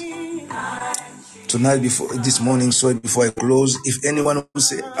Jesus. Tonight, this morning, so before I close, if anyone will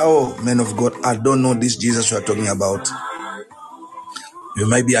say, oh, man of God, I don't know this Jesus you are talking about. You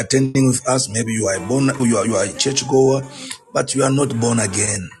might be attending with us. Maybe you are a churchgoer, but you are not born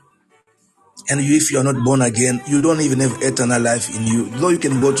again. And if you are not born again, you don't even have eternal life in you. Though you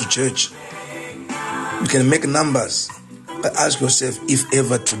can go to church, you can make numbers, but ask yourself, if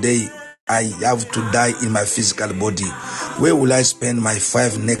ever today I have to die in my physical body, where will I spend my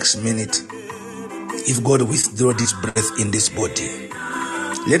 5 next minutes if God withdraw this breath in this body?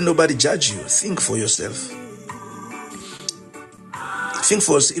 Let nobody judge you. Think for yourself. Think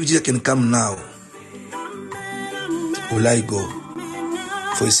for yourself. If Jesus can come now, will I go?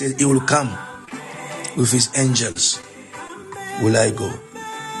 For he said he will come with his angels. Will I go?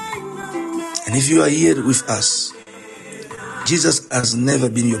 And if you are here with us, Jesus has never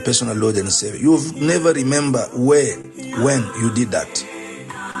been your personal Lord and Savior. You have never remember where, when you did that.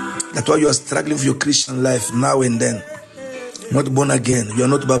 That's why you are struggling with your Christian life now and then. Not born again. You are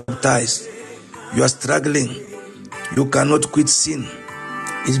not baptized. You are struggling. You cannot quit sin.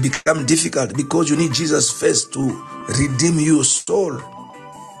 It's become difficult because you need Jesus first to redeem your soul.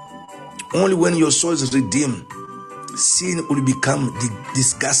 Only when your soul is redeemed, sin will become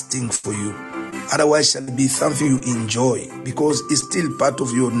disgusting for you. Otherwise, it shall be something you enjoy because it's still part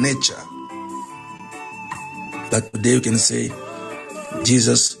of your nature. But today you can say,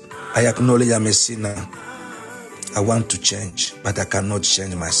 Jesus, I acknowledge I'm a sinner. I want to change, but I cannot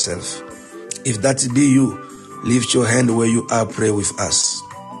change myself. If that be you, lift your hand where you are, pray with us.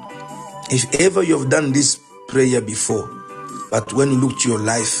 If ever you have done this prayer before, but when you look to your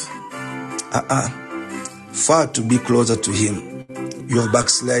life, far to be closer to him, you have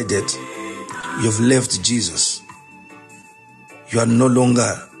backslided, you have left Jesus, you are no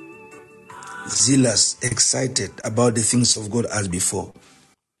longer zealous, excited about the things of God as before,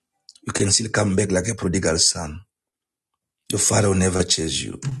 you can still come back like a prodigal son. Your father will never chase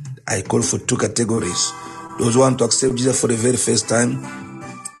you. I call for 2 categories. Those who want to accept Jesus for the very first time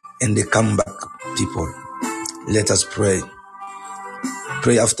and they come back people. Let us pray.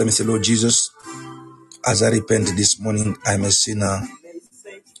 Pray after me. Say, Lord Jesus, as I repent this morning, I'm a sinner.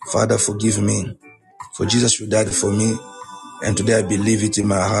 Father, forgive me. For Jesus, you died for me. And today I believe it in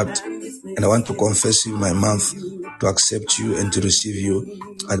my heart. And I want to confess you in my mouth to accept you and to receive you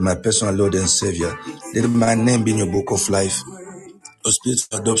as my personal Lord and Savior. Let my name be in your book of life. Your spirit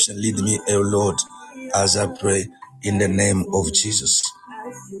of adoption lead me, O Lord, as I pray in the name of Jesus.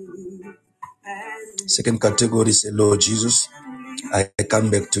 Second category, say, Lord Jesus, I come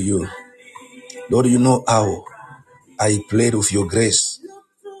back to you. Lord, you know how I played with your grace.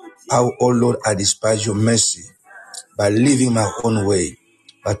 How, oh Lord, I despise your mercy by living my own way.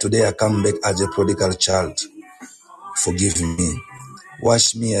 But today I come back as a prodigal child. Forgive me.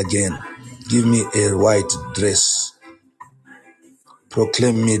 Wash me again. Give me a white dress.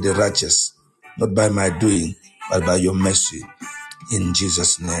 Proclaim me the righteous, not by my doing, but by your mercy. In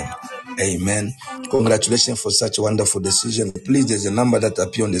Jesus' name, amen. Congratulations for such a wonderful decision. Please, there's a number that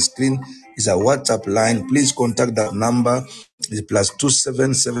appears on the screen. It's a WhatsApp line. Please contact that number. It's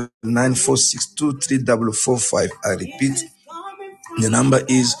 +27794623445. I repeat, the number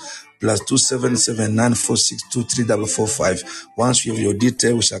is +27794623445. Once you have your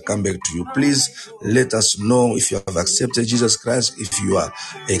details, we shall come back to you. Please let us know if you have accepted Jesus Christ. If you are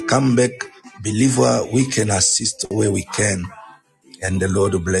a comeback believer, we can assist where we can. And the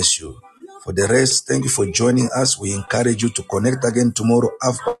Lord will bless you. For the rest, thank you for joining us. We encourage you to connect again tomorrow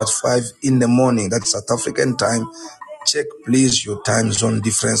after 5 in the morning. That's South African time. Check, please, your time zone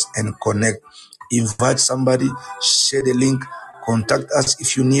difference and connect. Invite somebody, share the link, contact us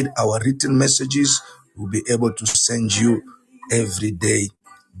if you need our written messages. We'll be able to send you every day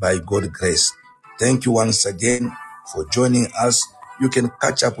by God's grace. Thank you once again for joining us. You can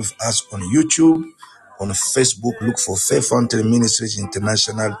catch up with us on YouTube. On Facebook, look for Faith Fountain Ministries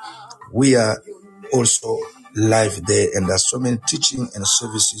International. We are also live there, and there's so many teaching and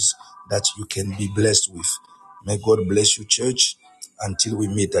services that you can be blessed with. May God bless you, church, until we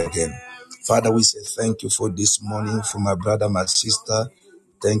meet again. Father, we say thank you for this morning, for my brother, my sister.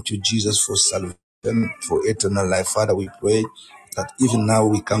 Thank you, Jesus, for salvation, for eternal life. Father, we pray that even now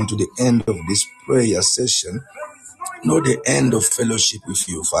we come to the end of this prayer session, not the end of fellowship with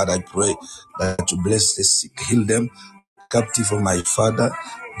you. Father, I pray that you bless the sick, heal them, captive of my Father,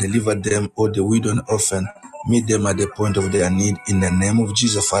 deliver them, all the widow and orphan, meet them at the point of their need. In the name of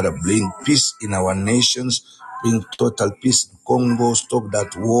Jesus, Father, bring peace in our nations, bring total peace in Congo, stop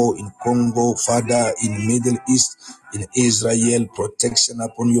that war in Congo, Father, in Middle East, in Israel, protection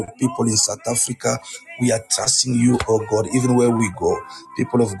upon your people in South Africa. We are trusting you, oh God, even where we go.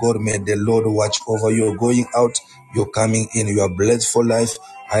 People of God, may the Lord watch over you. You're going out, you're coming in. You are blessed for life,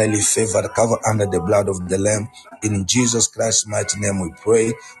 highly favored, covered under the blood of the Lamb. In Jesus Christ's mighty name we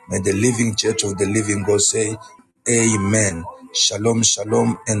pray. May the living church of the living God say, amen. Shalom,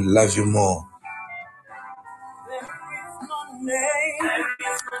 shalom, and love you more.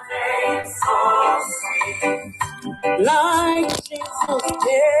 Like Jesus,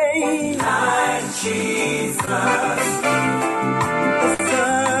 like Jesus, the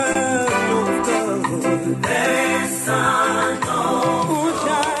Son of God,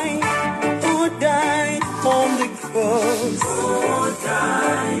 who died on the cross.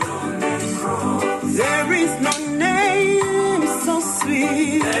 There is no name so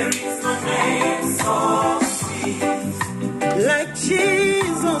sweet, like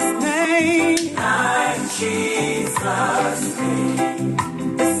Jesus' name,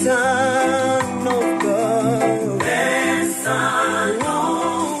 the Son of God,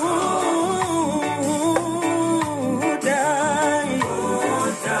 who died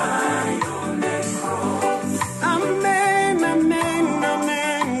on the cross. Amen, amen,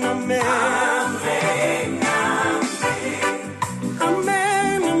 amen, amen.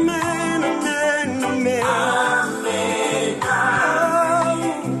 Amen, amen, amen, amen.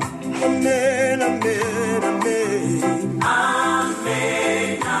 Amen, amen, amen.